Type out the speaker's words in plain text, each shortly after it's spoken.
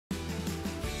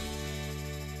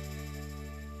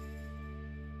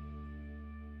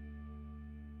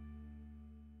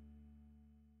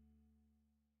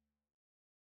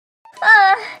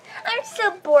I'm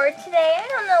so bored today. I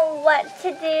don't know what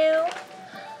to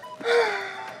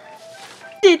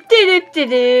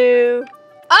do.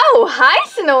 Oh, hi,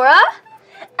 Sonora.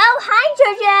 Oh,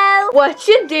 hi, JoJo. What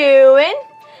you doing?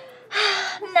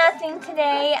 Nothing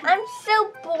today. I'm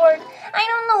so bored. I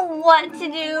don't know what to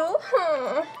do.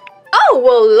 Oh,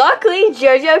 well, luckily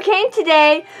JoJo came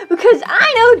today because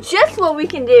I know just what we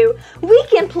can do. We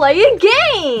can play a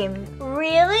game.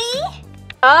 Really?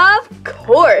 Of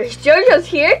course. JoJo's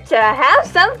here to have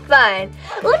some fun.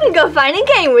 Let me go find a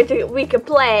game we can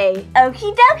play.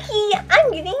 Okie dokie.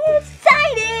 I'm getting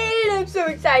excited. I'm so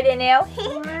excited now.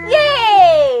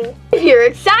 Yay! If you're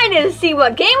excited to see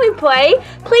what game we play,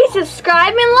 please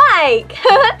subscribe and like.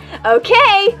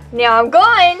 Okay, now I'm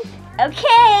going.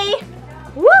 Okay.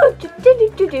 Woo!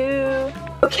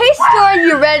 Okay, Sonora,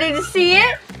 you ready to see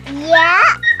it? Yeah.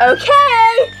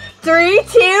 Okay. 3, 2,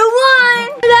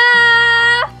 1. Ta-da!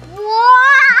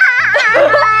 There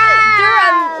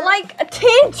are like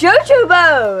 10 JoJo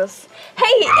bows.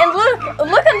 Hey, and look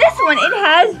on this one. It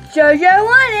has JoJo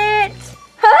on it.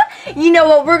 Huh? You know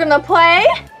what we're gonna play?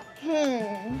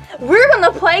 We're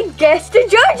gonna play Guess the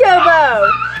JoJo bow.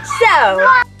 So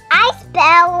I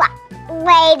spell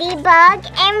ladybug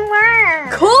and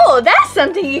worm. cool. That's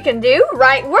something you can do.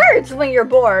 Write words when you're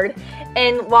bored.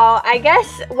 And while I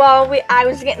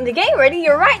was getting the game ready,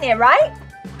 you're writing it, right?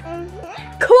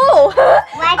 Cool.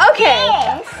 Like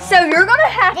okay. this. So you're gonna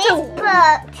have This to.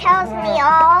 book tells me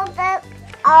all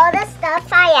the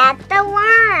stuff I have to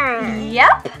learn.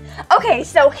 Yep. Okay.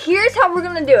 So here's how we're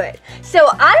gonna do it. So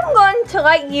I'm going to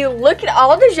let you look at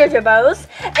all the JoJo bows,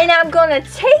 and I'm gonna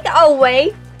take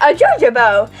away a JoJo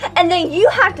bow, and then you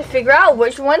have to figure out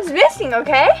which one's missing.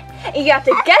 Okay? And you have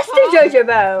to guess the JoJo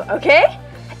bow. Okay?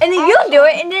 And then you'll do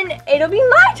it, and then it'll be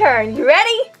my turn. You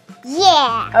ready?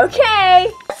 Yeah.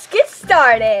 Okay, let's get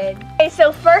started. Okay,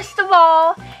 so first of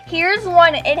all, here's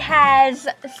one. It has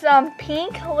some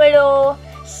pink little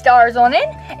stars on it,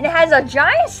 and it has a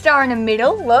giant star in the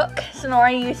middle. Look,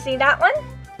 Sonora, you see that one?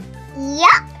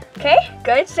 Yep. Okay,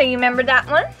 good. So you remember that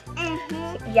one?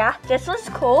 Yeah, this one's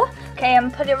cool. Okay, I'm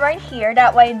gonna put it right here.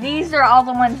 That way, these are all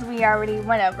the ones we already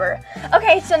went over.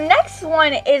 Okay, so next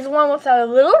one is one with a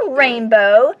little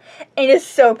rainbow. And it's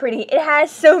so pretty. It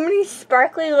has so many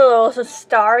sparkly little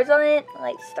stars on it,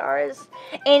 like stars.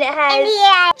 And it has... And it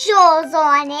has jewels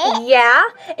on it. Yeah,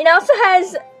 it also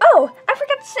has... Oh, I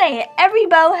forgot to say, every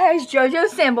bow has JoJo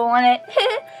symbol on it.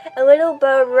 A little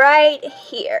bow right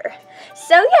here.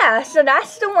 So yeah, so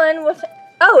that's the one with...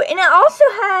 Oh, and it also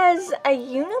has a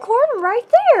unicorn right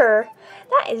there.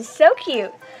 That is so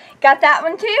cute. Got that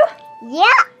one too? Yeah.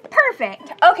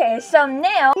 Perfect. Okay, so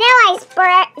now I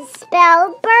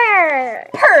spell bird.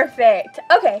 perfect.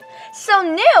 Okay, so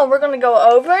now we're gonna go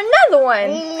over another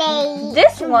one.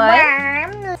 This one.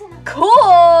 Worm.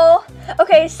 Cool.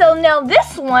 Okay, so now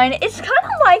this one, it's kind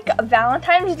of like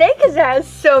Valentine's Day because it has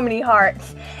so many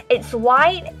hearts. It's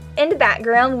white in the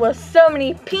background with so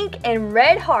many pink and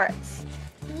red hearts.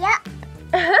 Yep.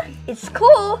 It's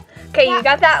cool. Okay, you Yep.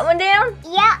 got that one down?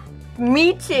 Yep.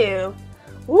 Me too.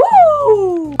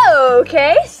 Woo!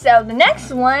 Okay, so the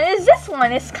next one is this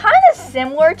one. It's kind of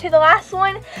similar to the last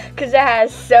one because it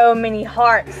has so many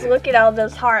hearts. Look at all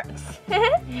those hearts. These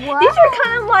are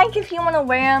kind of like if you want to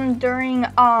wear them during,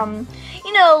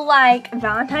 you know, like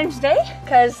Valentine's Day,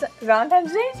 because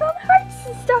Valentine's Day is all the hearts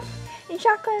and stuff and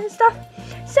chocolate and stuff.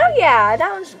 So yeah,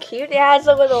 that one's cute. It has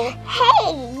a little...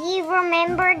 Hey, you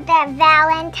remembered that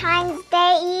Valentine's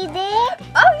Day you did?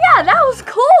 Oh yeah, that was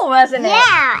cool, wasn't it?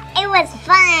 Yeah, it was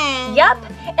fun. Yep.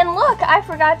 And look, I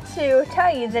forgot to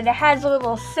tell you that it has a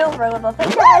little silver little thing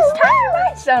that has tiny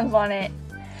rhinestones on it.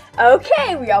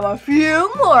 Okay, we have a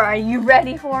few more. Are you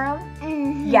ready for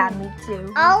them? Yeah, me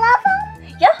too. All of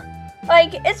them? Yeah.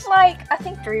 Like, it's like, I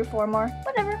think 3 or 4 more.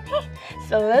 Whatever.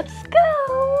 So let's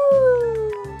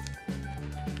go.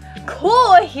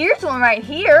 Cool. Here's one right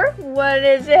here. What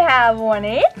does it have on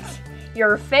it?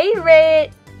 Your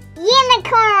favorite.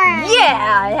 Unicorn.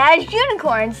 Yeah, it has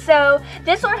unicorns. So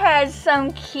this one has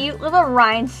some cute little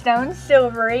rhinestones,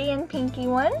 silvery and pinky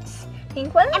ones.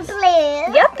 Pink ones. And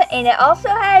blue. Yep, and it also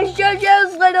has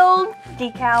JoJo's little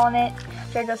decal on it.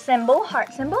 JoJo symbol,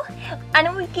 heart symbol.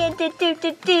 And we get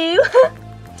do.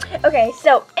 Okay,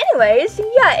 so anyways,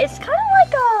 yeah, it's kind of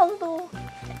like a little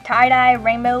tie-dye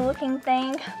rainbow looking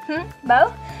thing.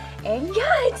 Bow. And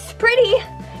yeah, it's pretty.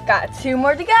 Got 2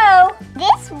 more to go.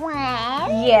 This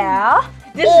one. Yeah.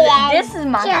 This is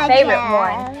my JoJo. favorite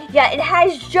one. Yeah, it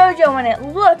has JoJo on it.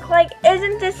 Look, like,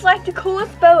 isn't this like the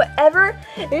coolest bow ever?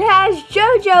 It has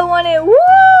JoJo on it.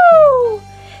 Woo!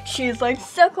 She's like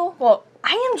so cool. Well,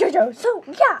 I am JoJo, so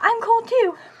yeah, I'm cool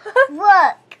too.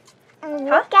 Look.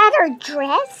 Look at her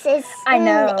dress. I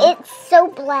know. It's so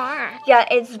black. Yeah,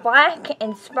 it's black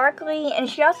and sparkly, and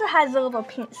she also has a little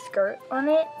pink skirt on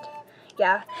it.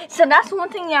 Yeah, so that's one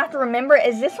thing you have to remember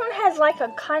is this one has like a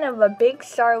kind of a big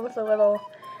star with a little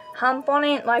hump on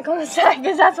it, like on the side,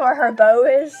 because that's where her bow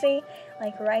is, see?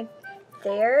 Like right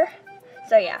there.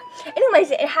 So yeah. Anyways,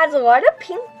 it has a lot of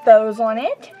pink bows on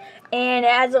it, and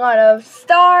it has a lot of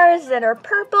stars that are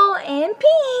purple and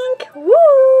pink.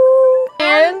 Woo!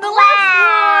 And the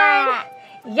last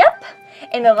one. Yep.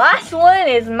 And the last one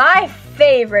is my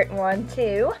favorite one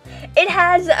too. It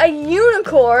has a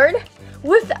unicorn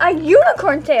with a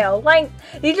unicorn tail. Like,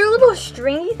 these are little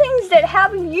stringy things that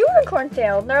have a unicorn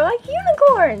tail. They're like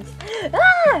unicorns.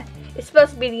 Ah! It's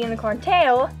supposed to be the unicorn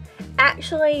tail.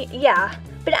 Actually, yeah.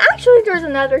 But actually, there's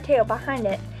another tail behind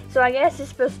it. So I guess it's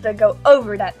supposed to go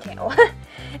over that tail.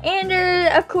 And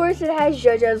of course, it has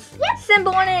JoJo's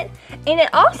symbol on it. And it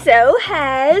also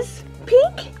has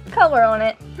pink color on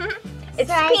it. It's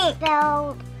so pink.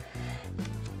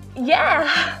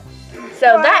 Yeah.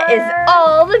 So that is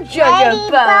all the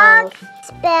JoJo bows.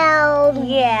 Spelled.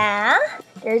 Yeah.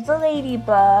 There's a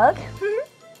ladybug.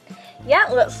 Yeah,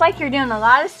 looks like you're doing a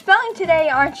lot of spelling today,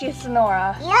 aren't you,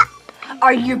 Sonora? Yep.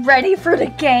 Are you ready for the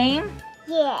game?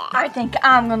 Yeah. I think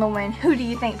I'm gonna win. Who do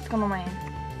you think's gonna win?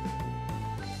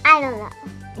 I don't know.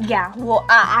 Yeah, well,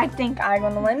 I think I'm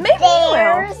gonna win. Maybe you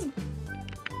will.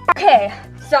 Okay,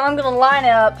 so I'm gonna line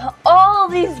up all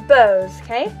these bows,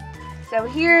 okay? So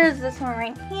here's this one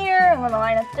right here. I'm gonna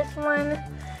line up this one.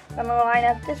 I'm gonna line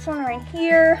up this one right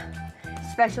here.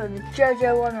 Especially the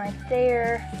JoJo one right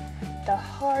there. The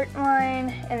heart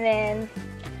one. And then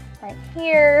right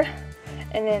here.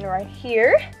 And then right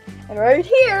here. And right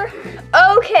here.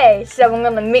 Okay, so I'm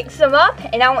gonna mix them up.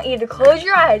 And I want you to close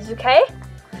your eyes, okay?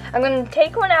 I'm gonna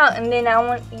take one out, and then I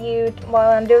want you,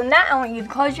 while I'm doing that, I want you to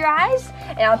close your eyes,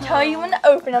 and I'll tell you when to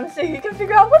open them so you can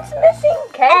figure out what's missing,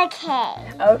 okay?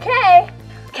 Okay. Okay.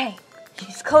 Okay,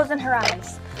 she's closing her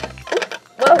eyes.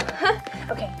 Whoa.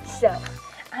 Okay, so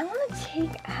I want to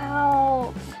take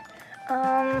out,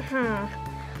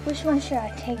 which one should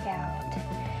I take out?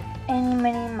 Eeny,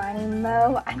 meeny, miny,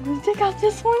 mo. I'm gonna take out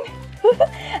this one.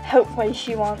 Hopefully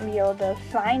she won't be able to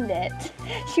find it.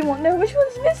 She won't know which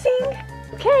one's missing.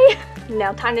 Okay,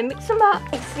 now time to mix them up.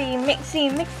 Mixy,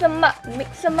 mix them up,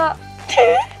 mix them up.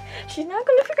 She's not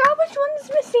gonna figure out which one's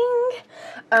missing.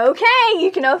 Okay, you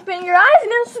can open your eyes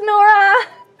now, Sonora.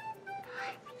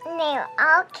 Now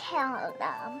I'll count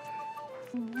them.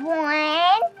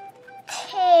 1,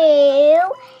 2,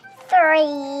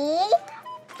 3,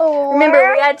 4.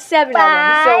 Remember, we had 7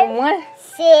 5, of them, so 1.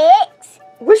 6.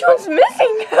 Which one's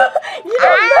missing? You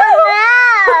don't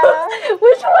know.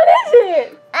 Which one is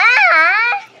it?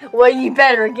 Well, you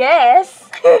better guess.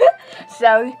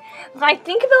 So, like,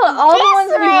 think about all the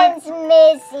ones we went.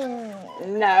 This one's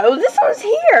missing. No, this one's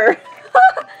here.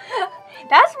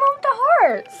 That's one with the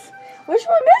hearts. Which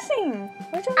one missing?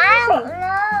 Which one's I missing? don't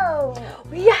know.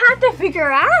 Well, you have to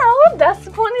figure out. That's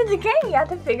the point of the game. You have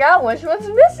to figure out which one's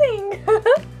missing.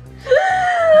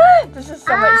 This is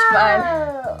so much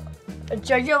fun.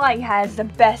 JoJo like has the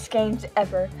best games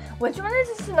ever. Which one is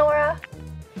it, Sonora?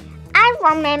 I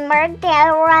remember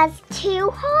there was 2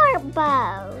 heart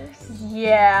bows.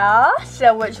 Yeah.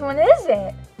 So which one is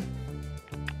it?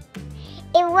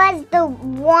 It was the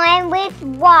one with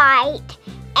white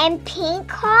and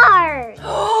pink hearts.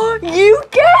 You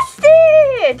guessed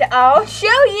it! I'll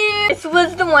show you. This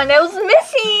was the one that was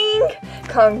missing.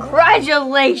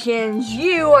 Congratulations,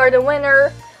 you are the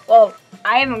winner. Well,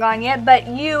 I haven't gone yet, but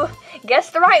you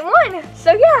guessed the right one.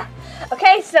 So yeah.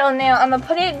 Okay, so now I'm gonna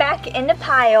put it back in the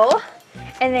pile,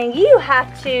 and then you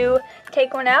have to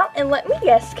take one out and let me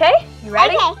guess, okay? You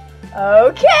ready? Okay.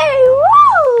 Okay,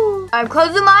 woo! I'm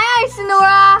closing my eyes,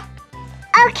 Sonora.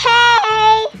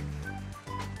 Okay.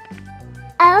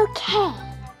 Okay.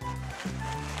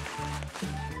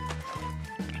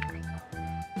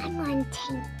 I'm going to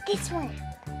take this one.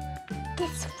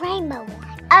 This rainbow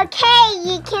one. Okay,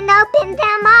 you can open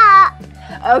them up.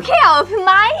 Okay, I'll open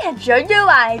my JoJo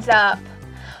eyes up.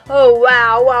 Oh,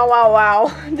 wow, wow, wow,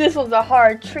 wow. This was a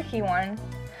hard, tricky one.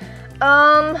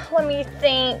 Let me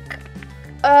think.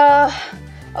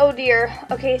 Oh dear.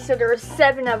 Okay, so there were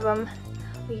 7 of them.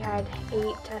 We had 8,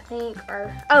 I think,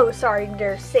 or, oh, sorry,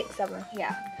 there's 6 of them,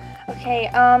 yeah. Okay,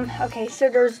 okay, so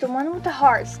there's the one with the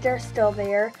hearts, they're still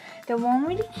there. The one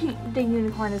with the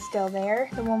unicorn is still there.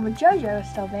 The one with JoJo is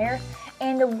still there.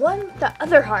 And the one with the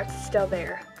other hearts is still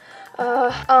there.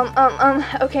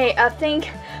 Okay, I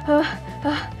think,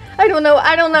 I don't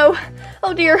know.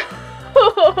 Oh dear.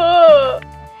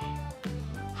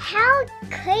 How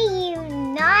could you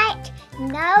not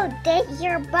No, they're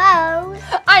your bows.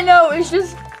 I know, it's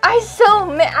just, I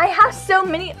have so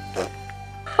many.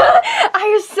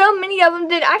 I have so many of them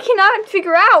that I cannot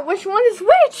figure out which one is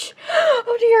which.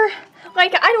 Oh dear.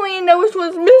 Like, I don't even know which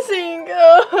one's missing.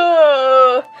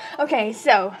 Okay,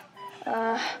 so,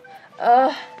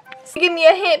 give me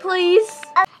a hint, please.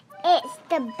 It's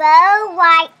the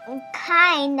bow-like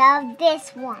kind of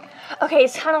this one. Okay,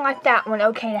 it's kind of like that one.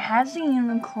 Okay, it has a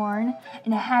unicorn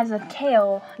and it has a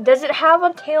tail. Does it have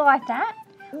a tail like that?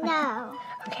 No.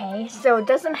 Okay, so it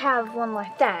doesn't have one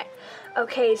like that.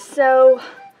 Okay, so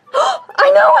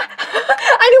I know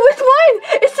which one.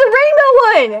 It's the rainbow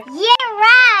one. You're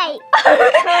right.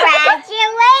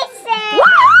 Congratulations.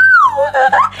 Wow!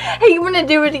 Hey, you want to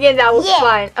do it again? That was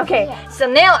fun. Okay, so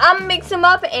now I'm gonna mix them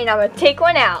up and I'm gonna take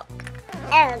one out.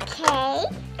 Okay.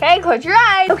 Okay, close your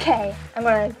eyes. Okay, I'm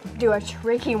gonna do a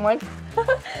tricky one.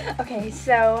 Okay,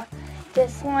 so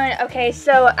this one. Okay,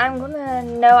 so I'm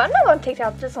not gonna take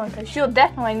out this one because she'll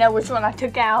definitely know which one I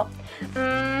took out.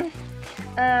 Ooh,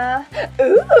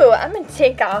 I'm gonna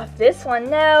take off this one.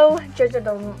 No, JoJo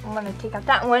don't want to take out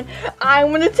that one. I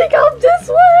want to take out this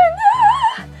one.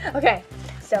 Okay,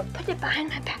 so put it behind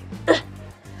my back.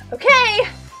 Okay,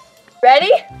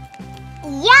 ready?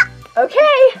 Yep.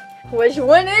 Okay, which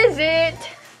one is it?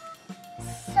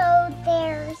 So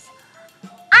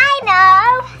I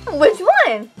know. Which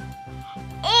one?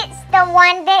 It's the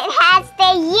one that has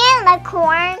the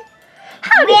unicorn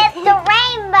with the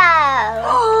rainbow.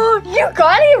 Oh, you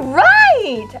got it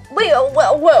right. Wait,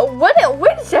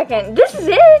 wait a second. This is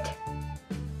it.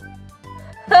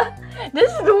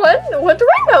 This is the one with the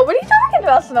rainbow. What are you talking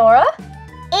about, Sonora?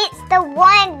 It's the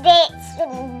one that's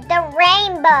the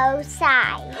rainbow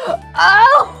side.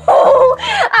 Oh,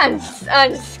 I'm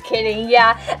just kidding.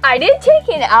 Yeah, I did take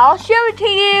it. I'll show it to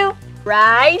you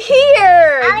right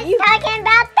here. I was talking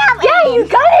about that one. Yeah, you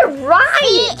got it right.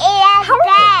 See, it has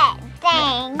that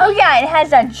thing. Oh yeah, it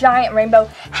has a giant rainbow.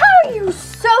 How are you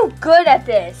so good at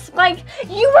this? Like,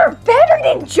 you are better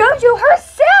than JoJo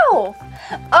herself.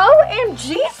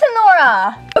 OMG,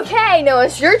 Sonora. Okay, now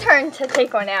it's your turn to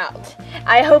take one out.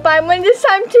 I hope I win this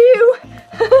time too.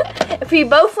 If we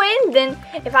both win, then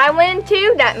if I win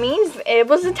too, that means it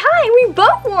was a tie. We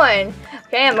both won.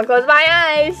 Okay, I'm gonna close my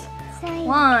eyes. Sorry.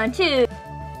 1, 2.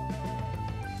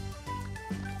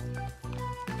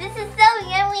 This is so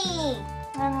yummy.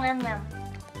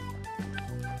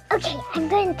 Okay, I'm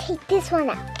going to take this one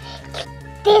out.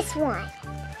 This one.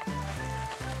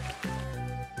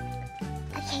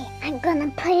 Okay, I'm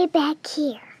going to put it back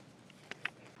here.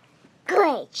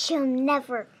 Good, she'll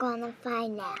never gonna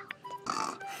find out.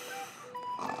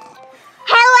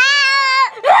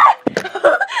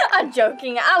 Hello! I'm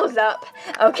joking, I was up.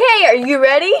 Okay, are you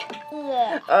ready?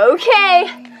 Yeah. Okay.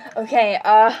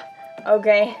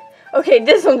 Okay,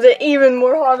 this one's even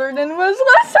more harder than it was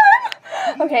last time.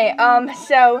 Okay,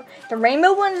 so the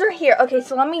rainbow ones are here. Okay,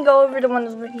 so let me go over the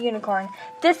ones with the unicorn.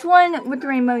 This one with the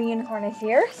rainbow unicorn is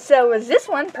here. So is this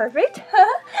one. Perfect.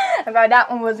 I got that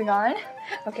one was gone.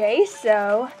 Okay,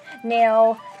 so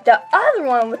now the other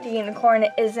one with the unicorn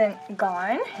isn't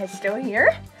gone. It's still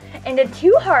here. And the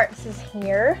 2 hearts is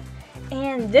here.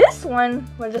 And this one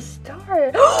with a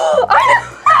star.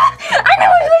 I know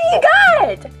which one you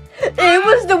got. It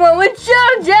was the one with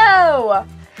JoJo.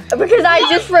 Because I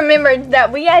just remembered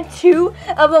that we had 2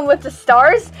 of them with the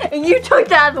stars, and you took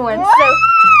the other one. So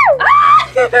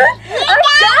You got it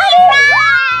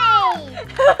right!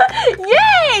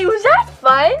 Yay! Was that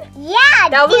fun? Yeah,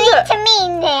 That do was it to me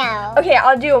now. Okay,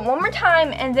 I'll do it one more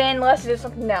time, and then let's do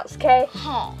something else. Okay?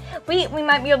 Hey. We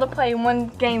might be able to play one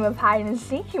game of hide and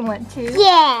seek. You want to?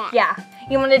 Yeah. Yeah.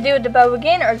 You want to do the bow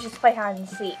again, or just play hide and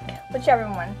seek? Whichever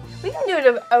one. We can do it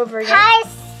over again. Hide,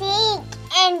 seek,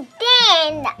 and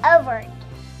then over.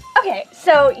 Okay,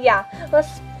 so yeah,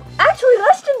 let's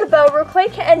do the bow real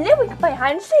quick, and then we can play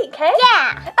hide and seek, okay?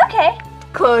 Yeah. Okay.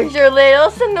 Close your little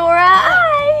Sonora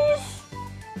eyes.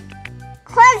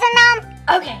 Closing them.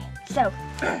 Okay, so,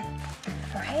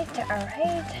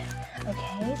 alright.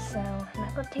 Okay, so I'm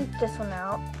not gonna take this one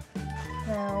out.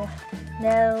 No.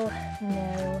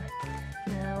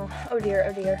 Oh dear.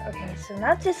 Okay, so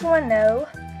not this one, no,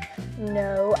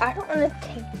 I don't want to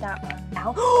take that one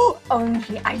out.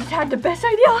 OMG, I just had the best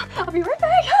idea. I'll be right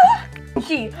back.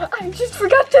 Gee, I just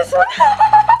forgot this one.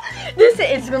 This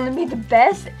is going to be the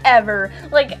best ever.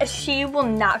 Like, she will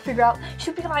not figure out.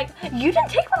 She'll be like, you didn't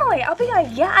take one away. I'll be like,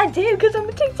 yeah, I did, because I'm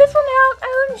going to take this one out.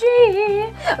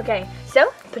 OMG. Okay,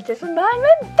 so put this one behind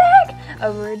my back.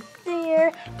 Over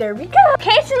there. There we go.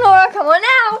 Okay, Sonora, come on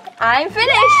out. I'm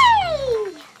finished.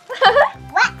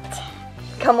 What?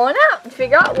 Come on out and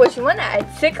figure out which one I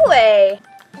took away.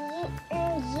 You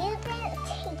didn't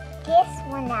this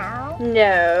one out?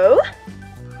 No.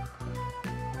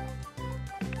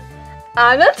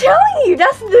 I'm not telling you.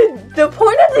 That's the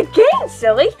point of the game,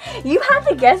 silly. You have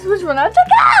to guess which one I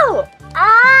took out.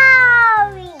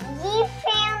 Oh, you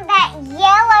found that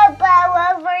yellow bow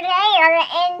over there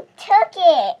and took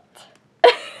it.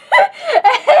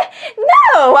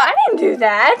 No, I didn't do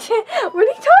that. What are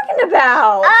you talking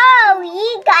about? Oh,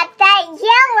 you got that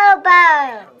yellow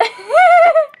bow.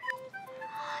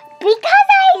 Because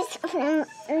I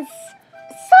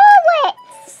saw it,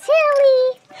 silly.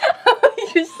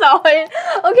 You saw it?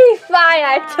 Okay, fine,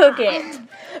 I took it.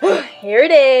 Here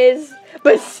it is.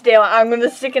 But still, I'm going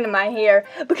to stick it in my hair.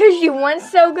 Because you won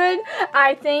so good,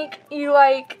 I think you,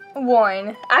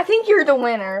 won. I think you're the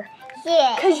winner.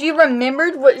 Yeah. Because you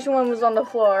remembered which one was on the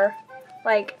floor.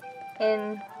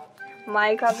 In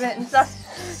my cabinet and stuff.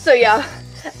 So, yeah.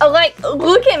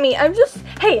 Look at me.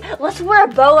 Hey, let's wear a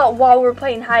bow out while we're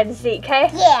playing hide and seek, okay?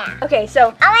 Yeah. Okay,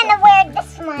 so. I want to wear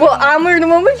this one. Well, I'm wearing the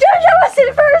one with JoJo. I said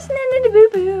it first, and then the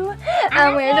boo-boo.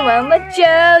 I'm wearing the one with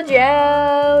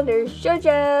JoJo. There's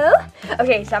JoJo.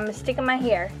 Okay, so I'm going to stick in my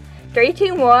hair. 3,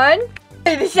 2, 1.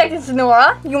 30 seconds,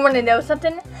 Nora. You want to know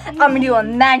something? I'm going to do a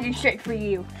magic trick for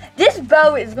you. This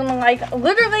bow is going to,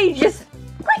 literally just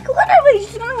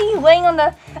going to be laying on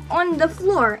the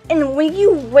floor. And when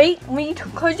you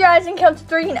close your eyes and count to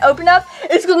 3 and open up,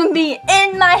 it's going to be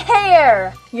in my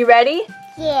hair. You ready?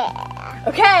 Yeah.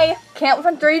 Okay, count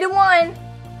from 3 to 1.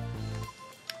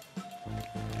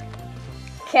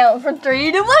 Count from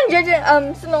 3 to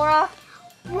 1, Sonora.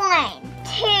 1,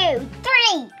 2,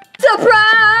 3.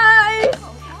 Surprise!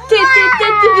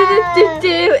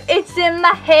 It's in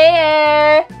my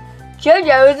hair.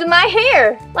 JoJo's in my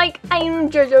hair. I am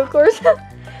JoJo, of course.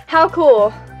 How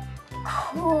cool.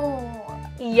 Cool.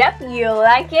 Yep, you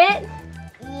like it?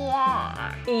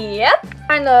 Yeah. Yep.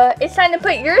 It's time to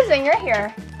put yours in your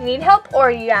hair. You need help or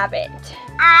you have it?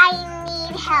 I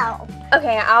need help.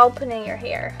 Okay, I'll put in your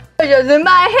hair. JoJo's in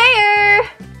my hair.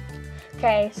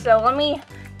 Okay, so let me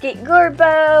get your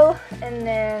bow and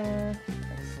then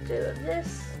let's do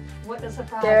this. What a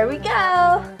surprise. There we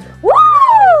go.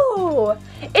 Woo!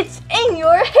 It's in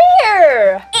your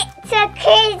hair. It's a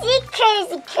crazy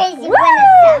Woo!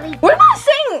 What am I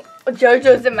saying?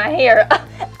 JoJo's in my hair.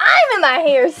 I'm in my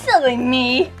hair. Silly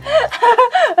me.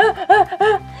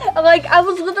 I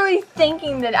was literally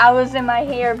thinking that I was in my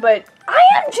hair, but I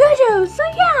am JoJo, so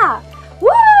yeah.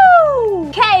 Woo!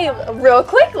 Okay, real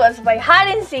quick, let's play hide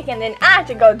and seek, and then I have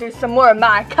to go do some more of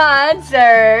my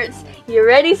concerts. You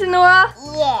ready, Sonora?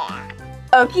 Yeah.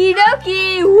 Okie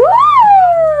dokie. Woo!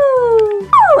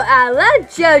 Oh, I love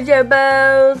JoJo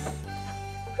bows.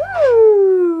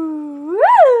 Woo!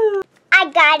 Woo! I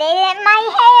got it in my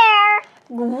hair.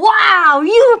 Wow,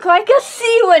 you look like a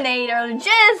Siwanator,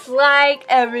 just like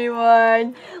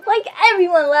everyone.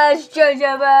 Everyone loves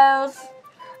JoJo bows.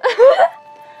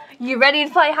 You ready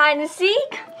to play hide and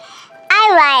seek?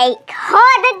 I like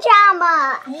hard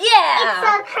drama. Yeah. It's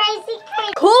so crazy.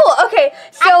 Cool. Okay,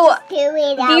 so I just do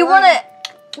it. do you want to?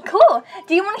 Cool.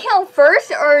 Do you want to count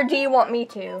first, or do you want me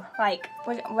to?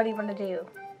 What do you want to do?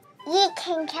 You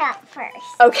can count first.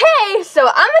 Okay, so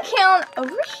I'm gonna count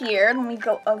over here. Let me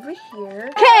go over here.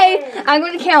 Okay, I'm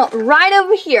gonna count right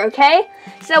over here. Okay.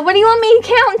 So what do you want me to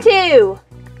count to?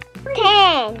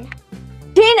 10.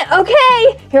 10.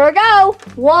 Okay. Here we go.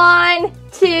 1,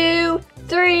 2,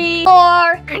 3,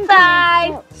 4,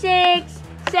 5, 6,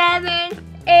 7,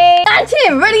 8, 9,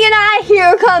 10. Ready and I.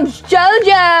 Here comes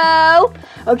JoJo.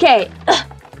 Okay.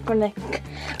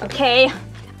 Okay.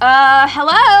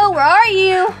 Hello, where are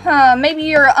you? Maybe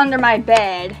you're under my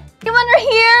bed. You under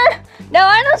here? No,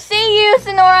 I don't see you,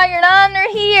 Sonora. You're not under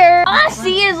here. All I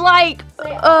see is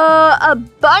a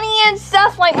bunny and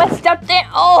stuff, my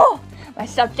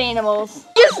stuffed animals.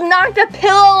 Just knocked a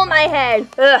pillow on my head.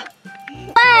 Ugh.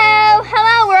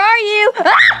 Hello, where are you?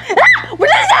 What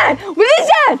is that? What is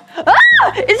that?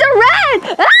 It's a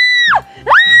rat.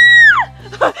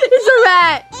 It's a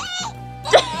rat.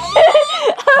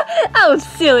 Oh,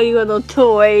 silly little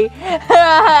toy.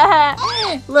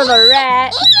 Little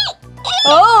rat.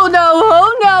 Oh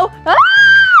no,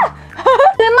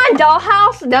 in my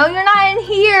dollhouse? No, you're not in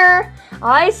here. All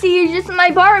I see is just my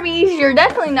Barbies. You're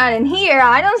definitely not in here.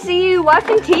 I don't see you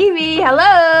watching TV.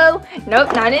 Hello?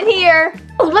 Nope, not in here.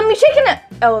 Oh, let me check in the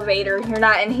elevator. You're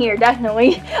not in here,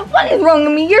 definitely. What is wrong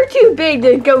with me? You're too big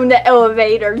to go in the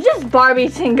elevator. Just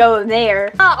Barbies can go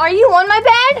there. Are you on my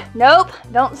bed? Nope,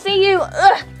 don't see you.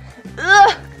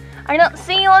 Ugh. I don't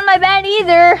see you on my bed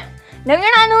either. No,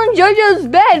 you're not on JoJo's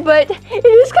bed, but it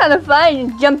is kind of fun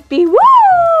and jumpy. Woo!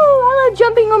 I love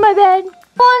jumping on my bed.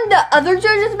 On the other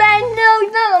JoJo's bed? No,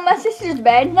 he's not on my sister's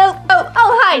bed. Nope.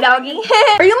 Oh, hi, doggy.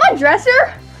 Are you my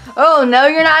dresser? Oh, no,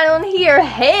 you're not on here.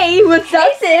 Hey, what's up,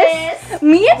 sis?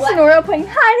 Me and Sonora playing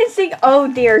hide and seek.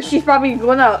 Oh, dear. She's probably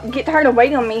going to get tired of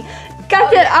waiting on me.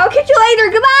 Got it. I'll catch you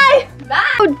later. Goodbye.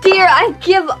 Bye. Oh, dear. I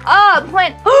give up.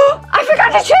 When I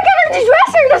forgot to check out her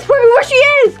dresser. That's probably where she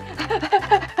is.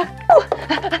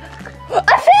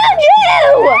 I found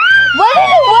you. What in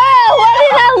the world? Why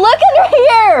did I look under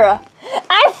here?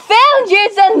 I found you,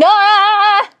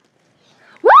 Sonora.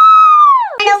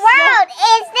 In the world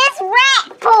is this rat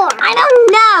for? I don't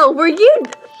know. Were you,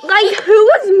 like, who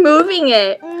was moving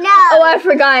it? No. Oh, I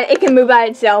forgot. It can move by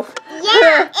itself.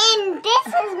 Yeah, and this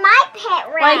is my pet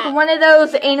rat. Like one of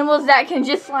those animals that can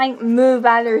just, like, move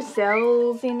by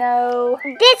themselves, you know?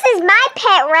 This is my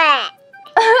pet rat.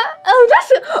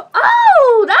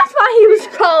 That's why he was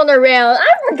crawling around. I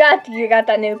forgot that you got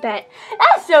that new pet.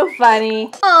 That's so funny.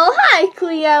 Oh, hi,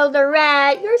 Cleo the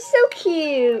rat. You're so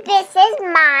cute. This is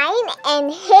mine,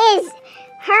 and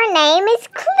her name is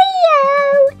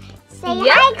Cleo. Say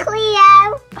hi,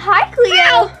 Cleo. Hi,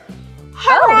 Cleo. Hi.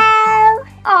 Hello.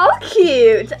 Oh,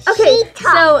 cute. Okay, She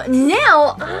so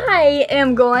now I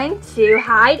am going to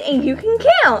hide and you can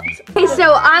count. Okay,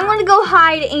 so I'm going to go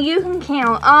hide and you can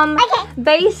count. Okay.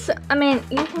 Base,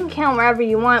 you can count wherever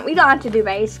you want. We don't have to do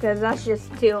base because that's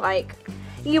just too, like,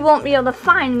 you won't be able to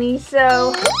find me,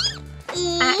 so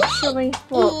actually,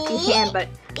 well, you can, but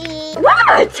what am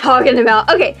I talking about?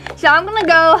 Okay, so I'm going to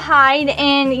go hide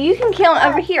and you can count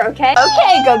over here, okay?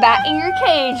 Okay, go back in your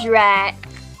cage, rat.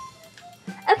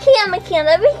 Okay, I'm gonna count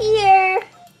over here.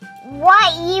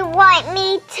 What you want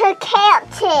me to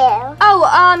count to?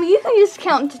 Oh, you can just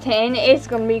count to 10. It's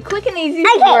gonna be quick and easy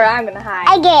Okay. where I'm gonna hide.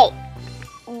 Okay.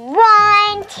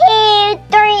 1, 2,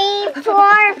 3,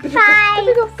 4, 5, 6.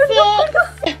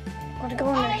 I'm gonna go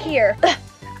under here.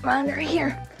 Under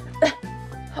here.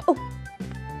 Oh,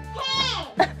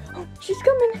 she's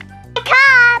coming.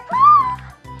 Cup.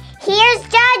 Here's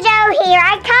JoJo. Here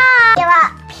I come. You're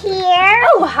up here.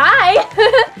 Oh, hi.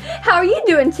 How are you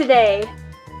doing today?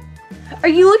 Are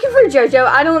you looking for JoJo?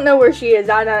 I don't know where she is.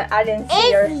 I didn't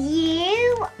see her. It's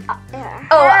you.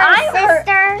 I'm her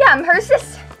sister. Yeah, I'm her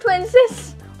sis. Twin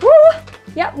sis. Woo.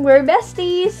 Yep, we're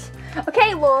besties.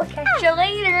 Okay, we'll catch you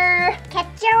later.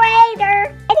 Catch you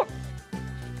later.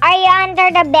 Are you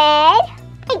under the bed?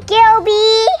 Hey,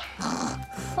 Gilby.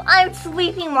 I'm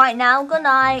sleeping right now. Good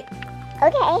night.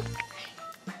 Okay.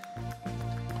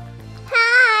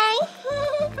 Hi.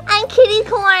 I'm Kitty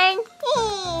Corn.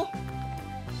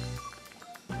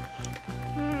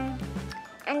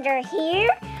 Under here?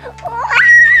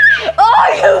 Oh,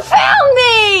 you found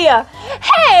me!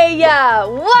 Hey,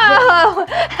 wow!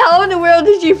 How in the world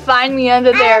did you find me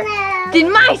under there?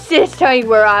 Did my sis tell you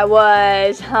where I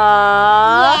was,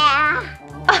 huh? Yeah.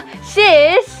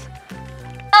 Sis?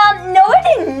 No, I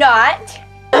did not.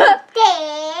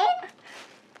 Did?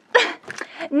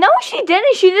 No, she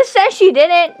didn't. She just said she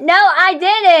didn't. No, I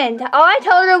didn't. All I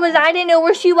told her was I didn't know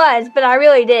where she was, but I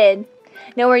really did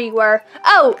know where you were.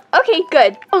 Oh, okay,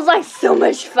 good. It was like so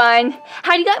much fun.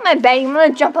 How do you like my bed? You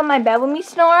want to jump on my bed with me,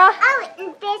 Sonora? Oh,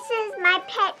 this is my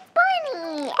pet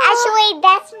bunny. Actually,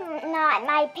 that's not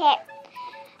my pet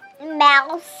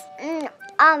mouse.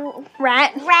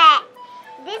 Rat. Rat.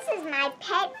 This is my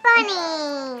pet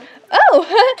bunny. Oh,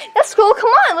 that's cool.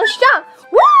 Come on, let's jump.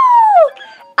 Woo!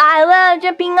 I love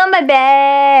jumping on my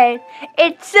bed.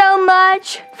 It's so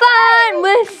much fun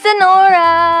with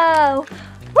Sonora.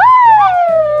 Woo!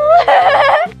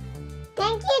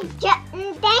 Thank you,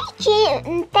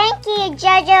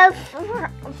 JoJo,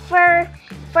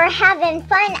 for having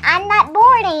fun. I'm not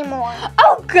bored anymore.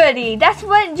 Oh, goody. That's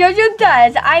what JoJo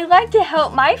does. I like to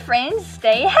help my friends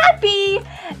stay happy.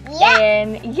 Yeah.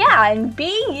 And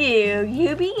be you.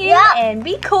 You be you Yeah. and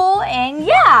be cool and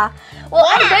yeah. Well,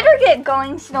 I better get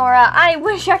going, Sonora. I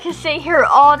wish I could stay here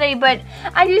all day, but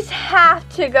I just have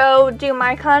to go do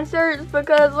my concerts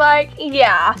because, like,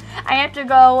 yeah, I have to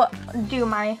go do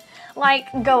my,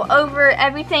 like, go over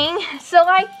everything. So,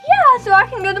 like, yeah, so I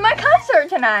can go to my concert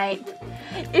tonight.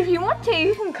 If you want to,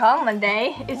 you can come one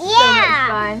day. It's so much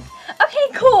fun. Okay,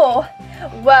 cool.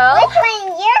 Well, Which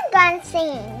one you're gonna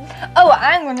sing? oh,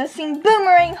 I'm gonna sing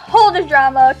Boomerang, Hold the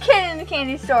Drama, Kid in the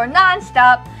Candy Store,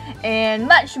 Nonstop, and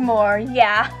much more.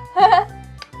 Yeah.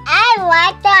 I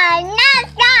like the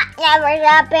non-stop, never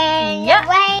stopping.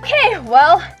 Yeah. Okay,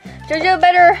 well, JoJo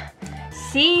better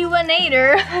see you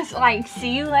later. It's like,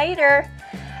 see you later.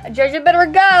 JoJo better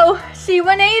go. See you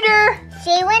later.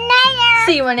 See you later.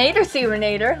 See you later, see you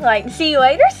later. Like, see you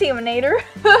later, see you later.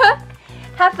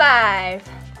 High five.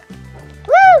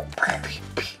 Woo!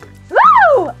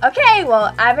 Woo! Okay, Okay,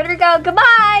 well, I better go.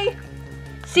 Goodbye.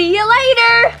 See you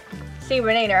later. See you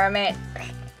later, I meant.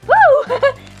 Woo!